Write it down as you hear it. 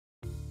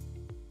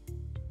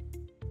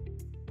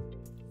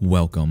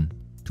Welcome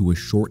to a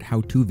short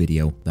how-to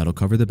video that'll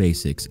cover the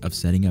basics of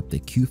setting up the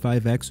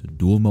Q5X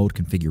dual mode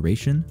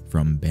configuration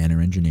from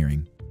Banner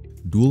Engineering.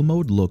 Dual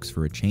mode looks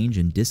for a change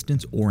in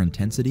distance or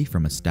intensity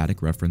from a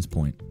static reference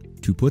point.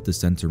 To put the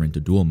sensor into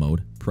dual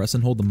mode, press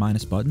and hold the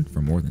minus button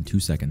for more than 2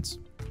 seconds.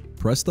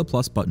 Press the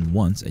plus button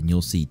once and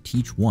you'll see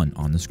Teach 1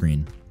 on the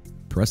screen.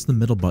 Press the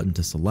middle button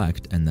to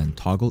select and then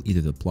toggle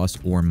either the plus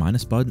or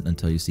minus button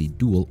until you see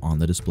dual on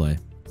the display.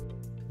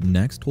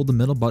 Next, hold the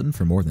middle button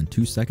for more than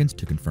 2 seconds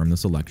to confirm the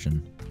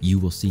selection. You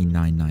will see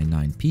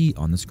 999p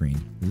on the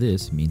screen.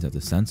 This means that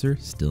the sensor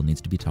still needs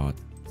to be taught.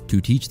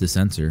 To teach the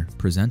sensor,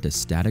 present a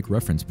static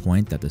reference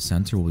point that the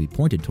sensor will be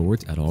pointed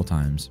towards at all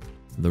times.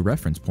 The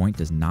reference point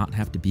does not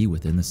have to be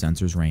within the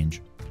sensor's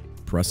range.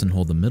 Press and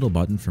hold the middle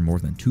button for more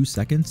than 2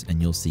 seconds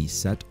and you'll see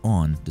Set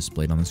On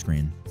displayed on the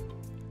screen.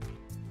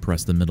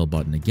 Press the middle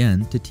button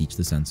again to teach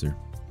the sensor.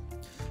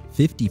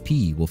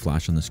 50p will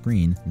flash on the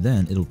screen,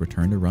 then it'll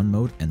return to run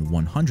mode and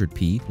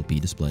 100p will be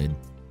displayed.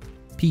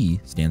 P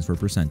stands for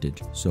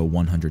percentage, so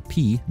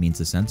 100p means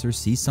the sensor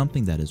sees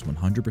something that is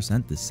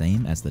 100% the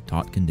same as the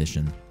taught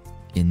condition.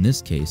 In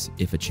this case,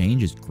 if a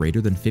change is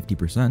greater than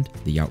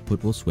 50%, the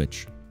output will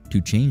switch.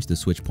 To change the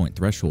switch point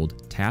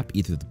threshold, tap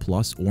either the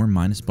plus or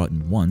minus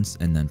button once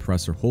and then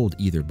press or hold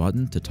either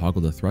button to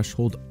toggle the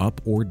threshold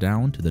up or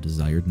down to the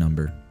desired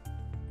number.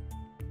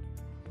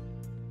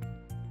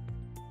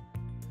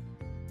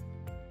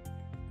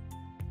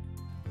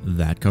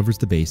 That covers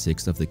the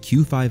basics of the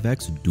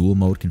Q5X dual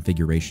mode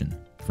configuration.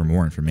 For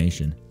more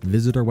information,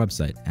 visit our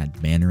website at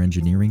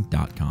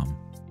bannerengineering.com.